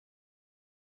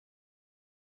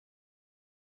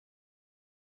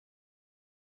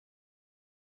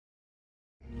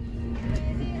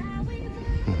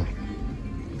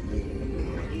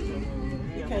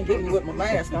can't get me with my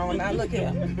mask on. Now look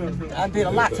here, I did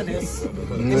a lot to this. It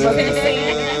must be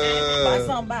seen by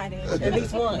somebody at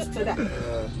least once today.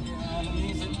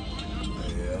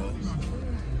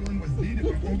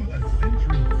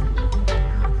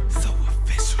 So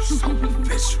official, so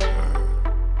official.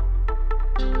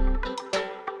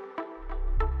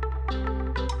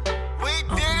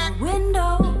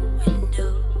 Window,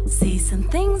 see some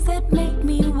things that make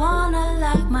me wanna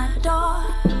lock my door.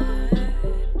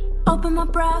 Open my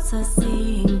browser,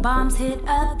 seeing bombs hit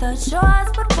other shores,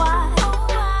 but why?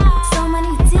 So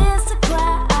many tears to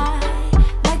cry,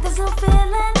 like there's no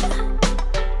feeling.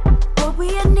 What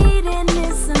we are needing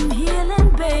is some healing,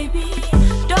 baby.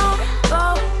 Don't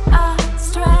go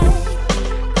astray,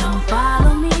 don't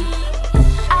follow me.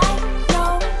 I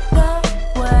know the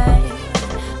way.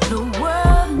 The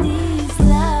world needs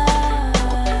love.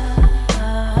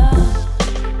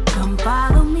 Come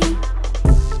follow me.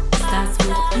 Starts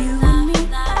with you and me.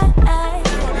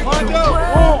 The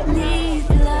world needs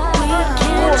love. We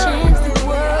can't change the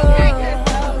world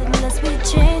unless we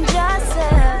change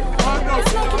ourselves.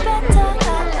 Let's make it better.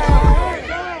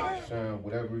 Sam,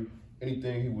 whatever,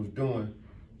 anything he was doing,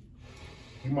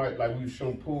 he might, like we was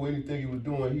shooting pool, anything he was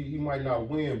doing, he might not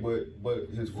win, but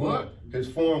his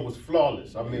form was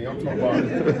flawless. I mean, I'm talking about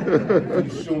if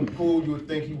he was shooting pool, you would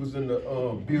think he was in the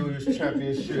billiards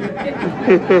championship.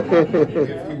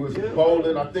 If he was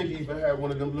bowling, I think he even had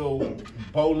one of them little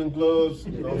bowling gloves.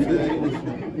 You know what I'm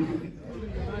saying?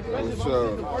 What's up?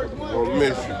 Gonna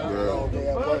miss you, bro.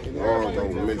 Oh,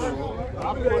 gonna miss you.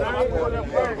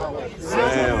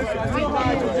 Sam.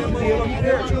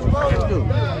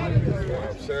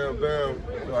 Sam down.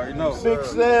 You already know. Big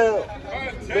Sam,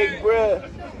 Big Brad.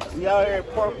 We out here at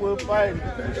Parkwood fighting.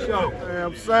 Hey,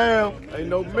 I'm Sam. Ain't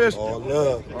no mystery. All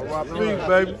love. R.I.P.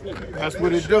 baby. That's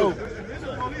what it do.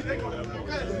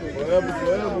 Forever,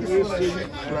 good to see you.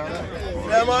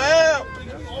 Sam, I am.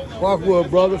 Parkwood,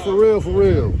 brother, for real, for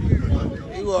real.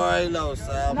 You already know,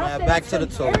 Sam, man. Back to the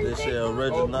top this year,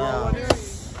 original.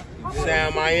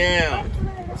 Sam, I am.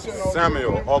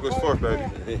 Samuel, August 4th,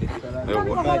 baby. Look,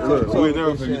 we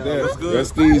never forget that.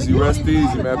 Rest easy,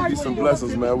 man. Peace and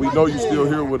blessings, man. We know you still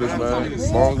here with us, man.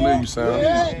 Long live you,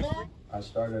 Sam. I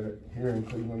started here in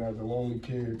Cleveland as a lonely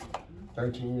kid,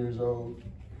 13 years old,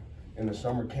 in a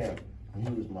summer camp. He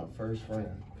was my first friend.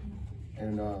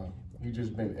 And he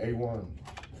just been A1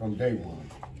 from day one.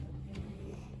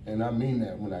 And I mean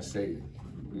that when I say it.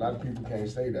 A lot of people can't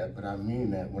say that, but I mean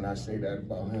that when I say that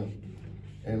about him.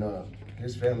 And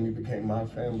his family became my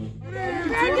family.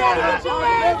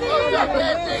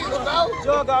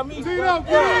 Y'all got me. Tino,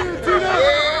 keep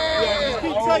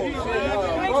taking it,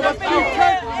 man.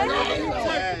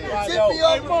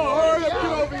 Hurry up,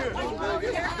 get over here.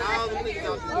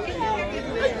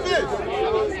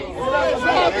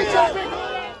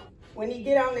 When he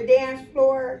get on the dance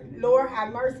floor, Lord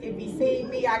have mercy, if he seen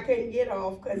me, I couldn't get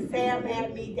off because Sam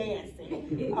had me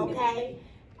dancing, okay?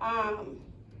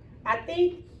 I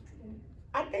think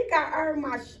I earned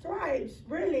my stripes,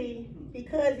 really,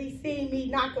 because he seen me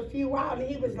knock a few out, and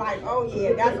he was like, oh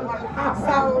yeah, that's one.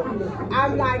 So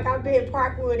I'm like, I've been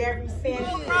Parkwood ever since.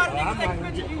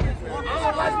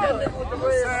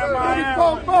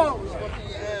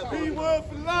 P1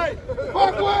 for life.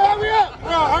 Parkwood, hurry up.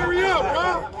 Bro, hurry up,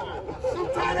 bro.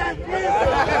 Sometimes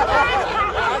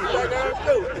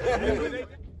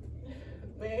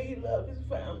Man, he loved his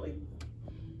family.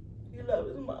 He loved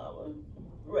his mama.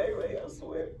 Ray, I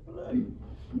swear. Like,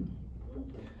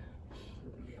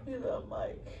 he loved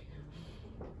Mike.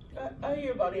 I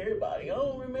hear about everybody. I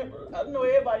don't remember. I know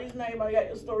everybody's name. I got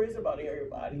the stories about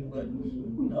everybody. But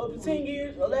over 10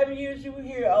 years, 11 years, you would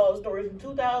hear all the stories from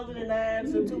 2009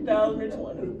 to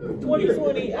 2020.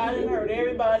 2020, I done heard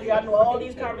everybody. I know all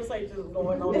these conversations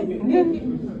going on.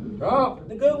 Oh.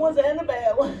 The good ones and the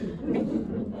bad ones.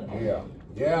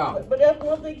 Yeah. But that's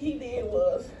one thing he did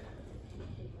was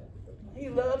he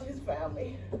loved his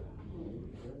family.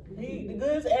 The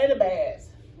goods and the bads.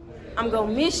 I'm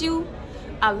gonna miss you.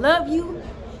 I love you.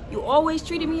 You always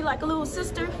treated me like a little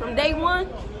sister from day one.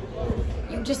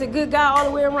 You just a good guy all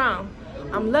the way around.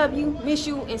 I'm love you, miss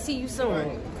you, and see you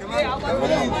soon.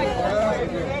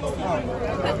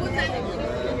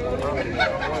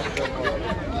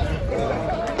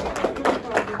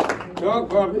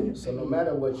 So no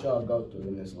matter what y'all go through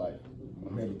in this life,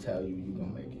 I'm here to tell you, you're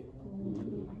gonna make it.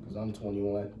 Cause I'm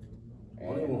 21.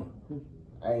 And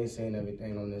I ain't seen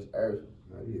everything on this earth.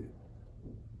 Not yet.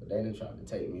 But they done tried to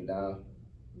take me down.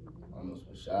 Almost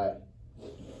was shot.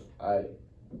 I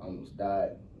almost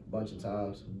died a bunch of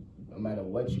times. No matter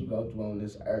what you go through on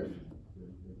this earth,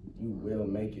 you will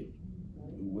make it.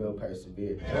 you will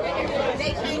persevere.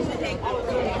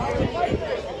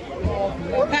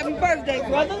 Happy birthday,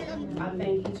 brother. I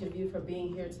thank each of you for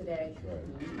being here today.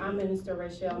 I'm Minister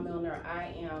Rachel Milner.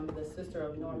 I am the sister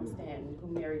of Norma Stanton, who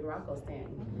married Rocco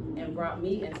Stanton and brought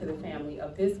me into the family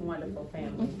of this wonderful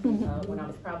family when I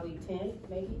was probably 10,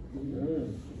 maybe.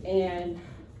 And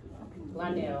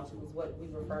Lionel was what we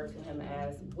referred to him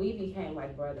as. We became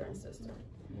like brother and sister.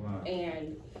 Wow.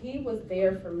 And he was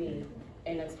there for me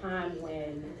in a time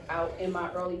when, in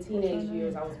my early teenage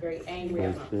years, I was very angry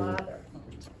at my father.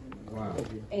 Wow.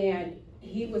 And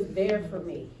he was there for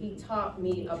me. He taught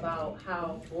me about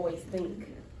how boys think.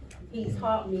 He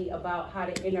taught me about how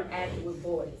to interact with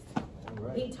boys.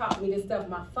 Right. He taught me the stuff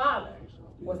my father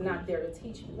was not there to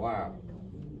teach me. Wow.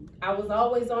 I was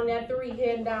always on that 3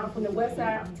 heading down from the west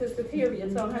side to Superior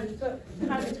to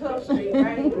 112th Street,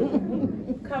 right?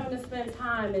 Coming to spend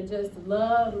time and just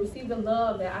receive the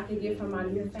love that I could get from my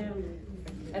new family.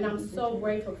 And I'm so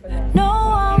grateful for that. No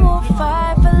one will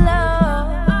fight for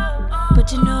love,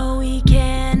 but you know we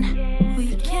can.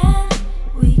 We can.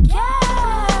 We can.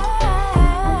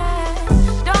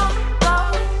 Don't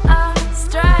go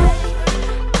astray.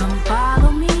 Come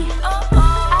follow me. I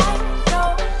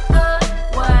know the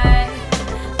way.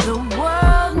 The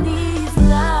world needs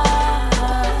love.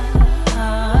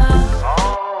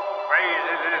 All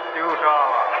praises is due to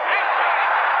Allah,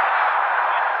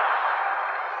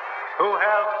 who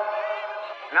has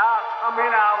now come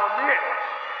in our midst.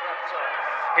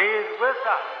 He is with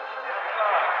us.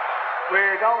 We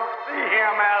don't see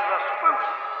him as a spook.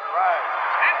 Right.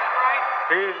 That's right.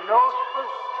 He is no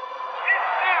spook.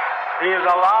 He is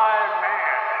a live man.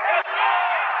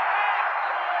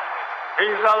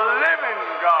 He's a living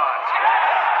God.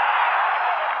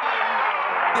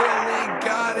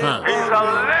 He's a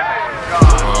living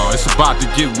God. Oh, it's about to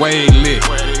get way lit.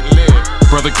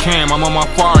 Brother Cam, I'm on my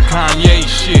far Kanye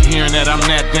shit, hearing that I'm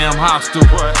that damn hostile.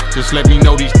 Just let me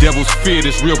know these devils fear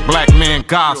this real black man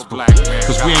gospel.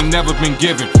 Cause we ain't never been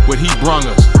given what he brung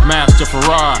us. Master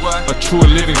Farad, a true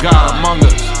living God among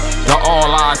us. The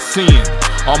all-eyes seeing,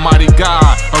 almighty God,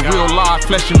 a real live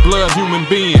flesh and blood human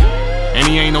being. And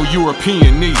he ain't no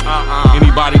European neither.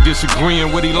 Anybody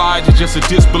disagreeing with Elijah, just a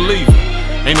disbeliever.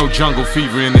 Ain't no jungle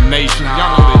fever in the nation.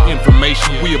 Y'all know the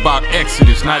information. We about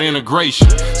exodus, not integration.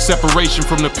 Separation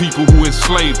from the people who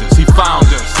enslaved us. He found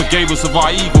us, forgave us of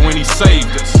our evil, and he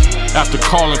saved us. After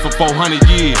calling for 400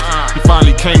 years, he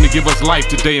finally came to give us life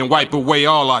today and wipe away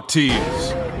all our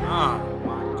tears. Oh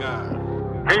my God.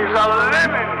 He's a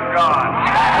living God.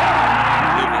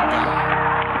 Living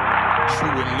God.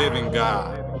 True and living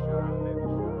God.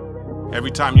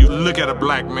 Every time you look at a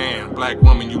black man, black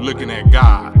woman, you looking at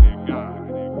God.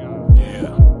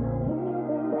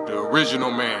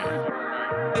 Original man,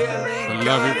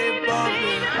 beloved.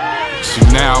 See,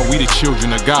 now we the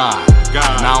children of God.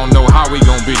 And I don't know how we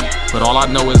gon' be, but all I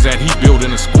know is that he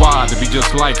building a squad to be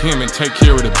just like him and take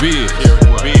care of the biz.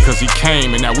 Because he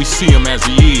came and now we see him as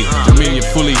he is. Dominion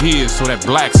fully his, so that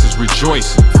blacks is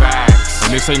rejoicing. Facts.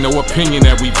 And this ain't no opinion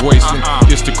that we voicing.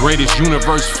 It's the greatest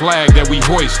universe flag that we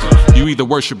hoisting. You either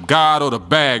worship God or the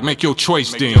bag, make your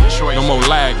choice then. No more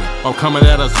lagging or coming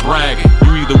at us bragging.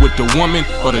 You either with the woman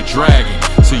or the dragon.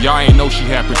 So y'all ain't know she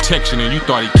had protection and you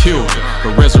thought he killed her.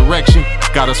 But resurrection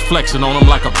got us flexing on him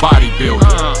like a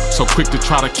bodybuilder. So quick to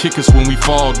try to kick us when we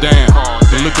fall down.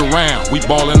 Then look around, we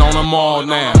ballin' on them all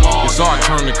now. It's our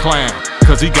turn to clown,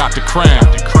 cause he got the crown.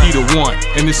 He the one,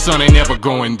 and this sun ain't ever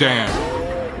going down.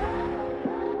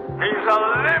 He's a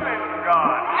living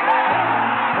God.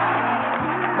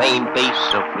 Main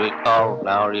base of it all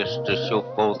now is to show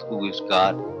forth who is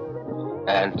God,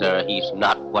 and he's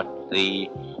not what they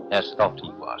has thought he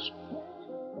was.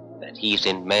 That he's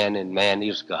in man and man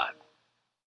is God.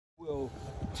 Will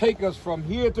take us from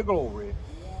here to glory,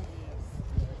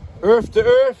 earth to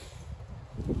earth,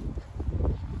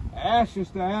 ashes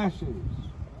to ashes,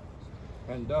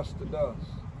 and dust to dust,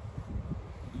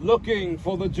 looking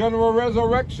for the general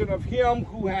resurrection of him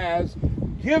who has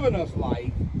given us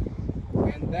life,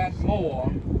 and that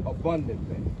more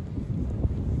abundantly.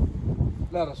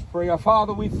 Let us pray. Our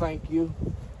Father, we thank you.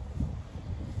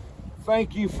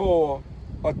 Thank you for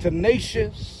a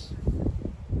tenacious,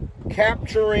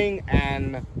 capturing,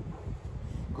 and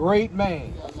great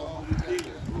man.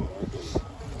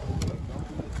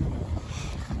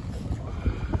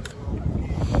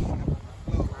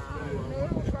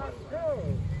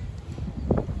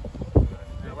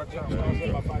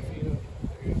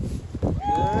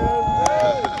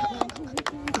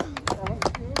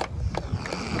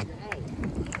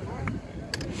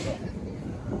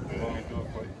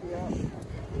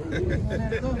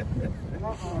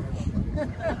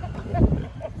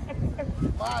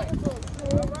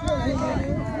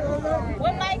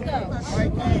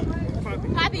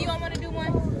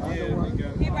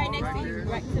 He right next to you,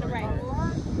 right to the right.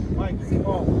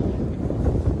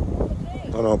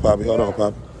 Hold on, Poppy. Hold on,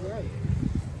 Poppy.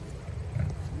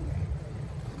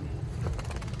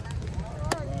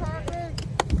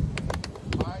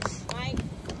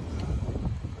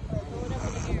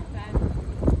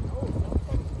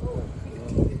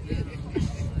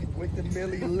 With the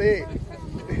Millie lit.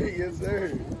 Yes,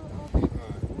 sir.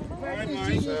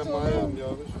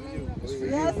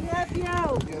 Yes, nephew.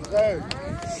 Yes, sir.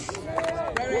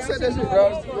 Who said that shit,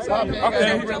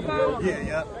 bro?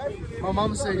 Yeah. My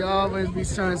mama said y'all always be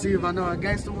trying to see if I know a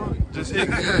gangster one. Just hit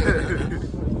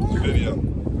video.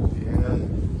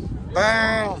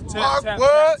 Bam! Tap. Bam!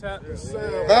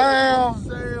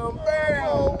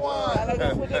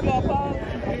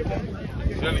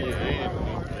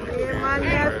 My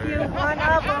nephew, one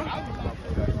of them.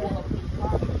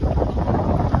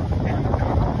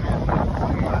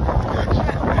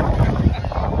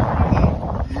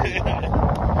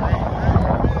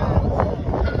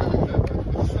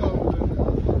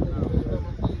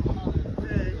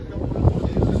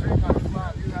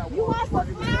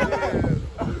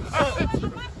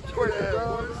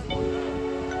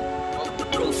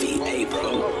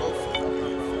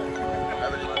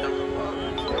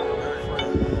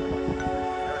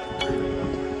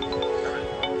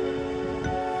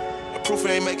 Proof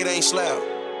it ain't make it ain't slab.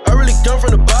 I really come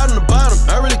from the bottom, the bottom.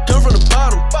 I really come from the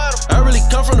bottom. I really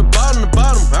come from the bottom, the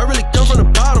bottom. I really come from the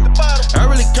bottom. I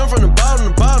really come from the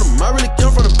bottom, the bottom. I really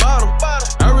come from the bottom.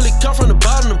 I really come from the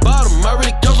bottom, the bottom. I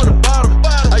really come from the bottom.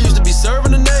 I used to be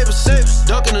serving the neighbors,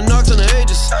 ducking the knocks on the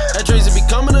ages. Had dreams of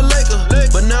becoming a Laker,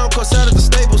 but now I'm caught out at the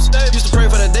Staples. Used to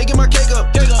pray for that day, get my cake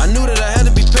up. I knew that I had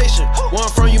to be patient. Where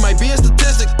I'm from, you might be a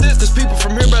statistic. Cause people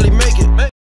from here barely make it.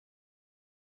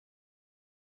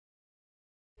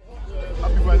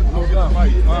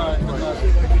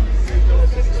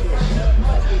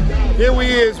 Here we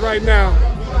is right now,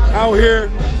 out here,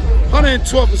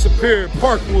 112th and Superior,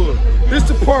 Parkwood. This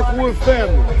the Parkwood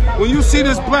family. When you see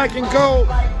this black and gold,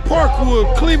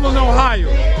 Parkwood, Cleveland, Ohio.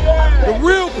 The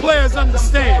real players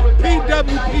understand,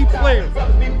 PWP players.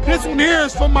 This one here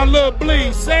is for my little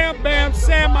bleed, Sam Bam,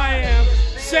 Sam I Am,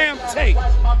 Sam Tate.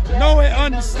 Know and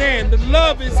understand, the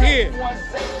love is here.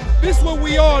 This is what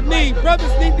we all need.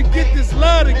 Brothers need to get this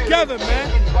love together,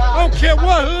 man. I don't care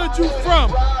what hood you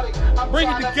from. Bring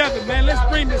it together, man. Let's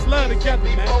bring this love together,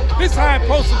 man. This is how it's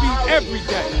supposed to be every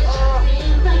day.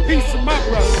 Peace to my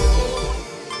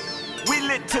brothers. We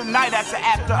lit tonight at the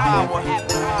after hour.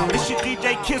 It's your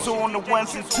DJ Kizzle on the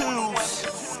ones and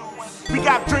twos. We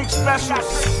got drink specials.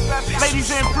 Ladies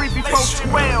in free before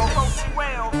 12.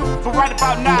 But right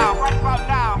about now,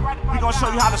 we gonna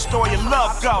show you how the story of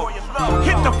love go.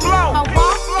 Hit the flow. I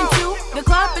walk into the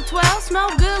club at 12, smell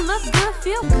good, look good,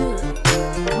 feel good.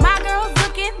 My girl's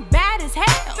looking bad as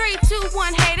hell. 3, 2,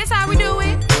 1, hey, that's how we do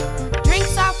it.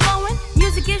 Drinks are flowing,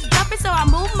 music is jumping, so I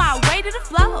move my way to the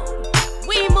flow.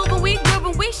 We moving, we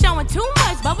grooving, we showing too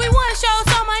much, but we wanna show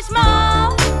so much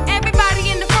more. Everybody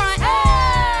in the front,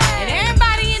 and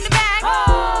everybody in the back.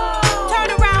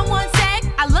 Turn around one sec,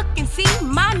 I look and see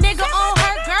my nigga on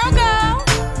her girl go.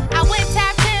 I went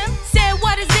tapped him, said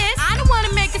what is this? I don't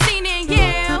wanna make a scene and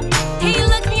yell. He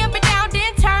looked me up and down,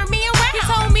 then turned me around. He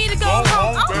told me to go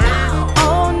home.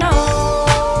 Oh no,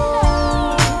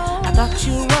 I thought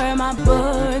you were my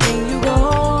bud, then you go.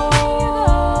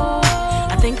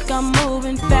 I think I'm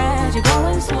moving fast, you're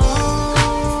going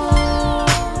slow.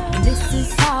 And this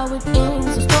is how it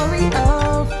ends, the story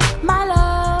of my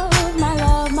love, my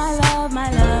love, my love, my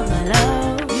love, my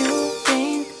love. You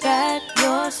think that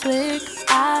you're slick,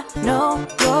 I know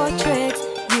your tricks.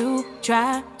 You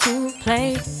try to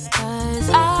play, cause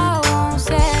I won't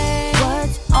say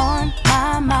what's on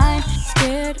my mind.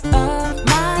 Scared of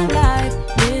my life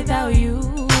without you.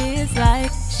 It's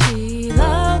like she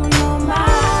loves no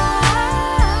mind.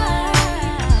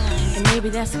 And maybe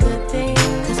that's a good thing,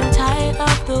 cause I'm tired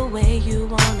of the way you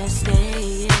wanna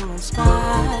stay in one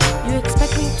spot. You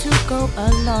expect me to go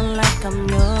alone like I'm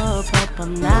your pup,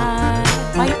 I'm not.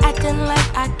 Why you acting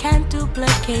like I can't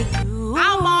duplicate you?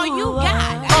 I'm all you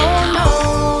got. Oh no,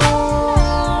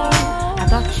 I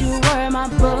thought you were my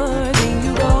bud, then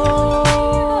you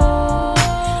go.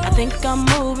 I think I'm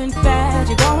moving fast,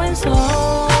 you're going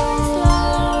slow.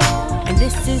 And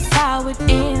this is how it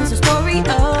ends, the story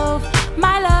of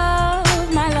my love,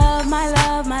 my love, my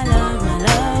love, my love, my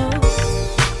love.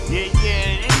 Yeah,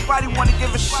 anybody wanna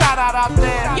give a shout out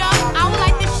there? Yo, I would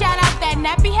like to shout out that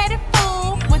nappy-headed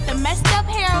fool with the messed up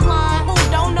hairline who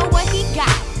don't know what he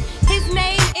got. His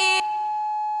name is...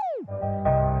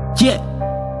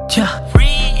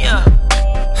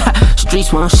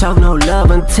 Streets won't show no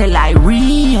love until I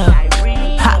re-up.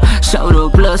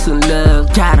 plus in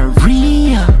love, gotta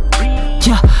re-up.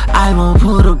 Yeah, I won't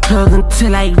pull the plug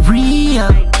until I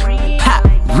re-up. Ha,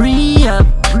 re-up,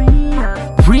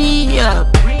 re-up.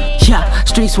 Yeah,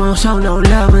 streets won't show no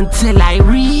love until I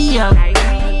re-up.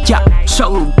 Yeah,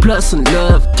 show the plus in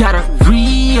love, gotta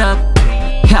re-up.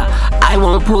 Yeah, I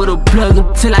won't pull the plug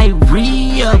until I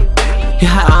re-up.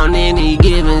 Yeah, on any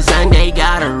given Sunday,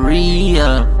 gotta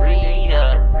re-up.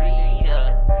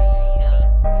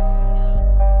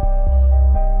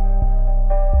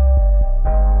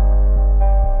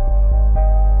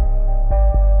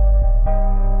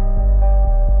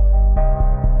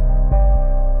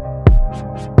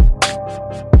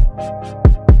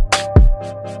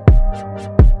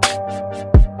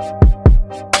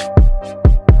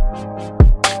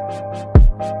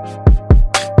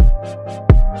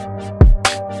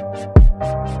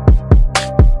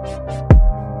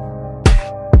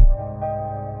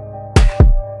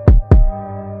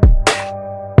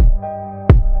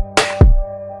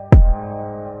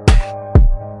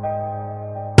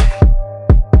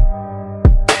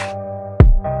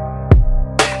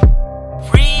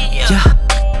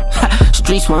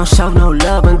 Streets won't show no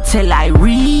love until I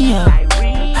re-up.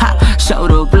 Ha, show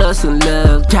the plus and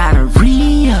love, gotta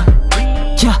re-up.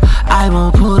 Yeah, I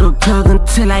won't pull the plug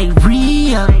until I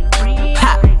re-up.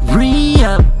 Ha,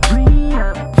 re-up,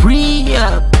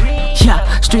 re-up.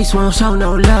 Yeah, streets won't show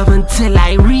no love until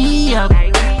I re-up.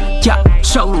 Yeah,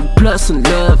 show the plus and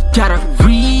love, gotta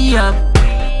re-up.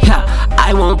 Yeah,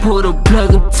 I won't pull the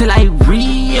plug until I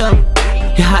re-up.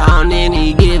 Yeah, on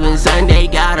any given Sunday,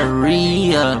 gotta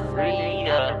re-up.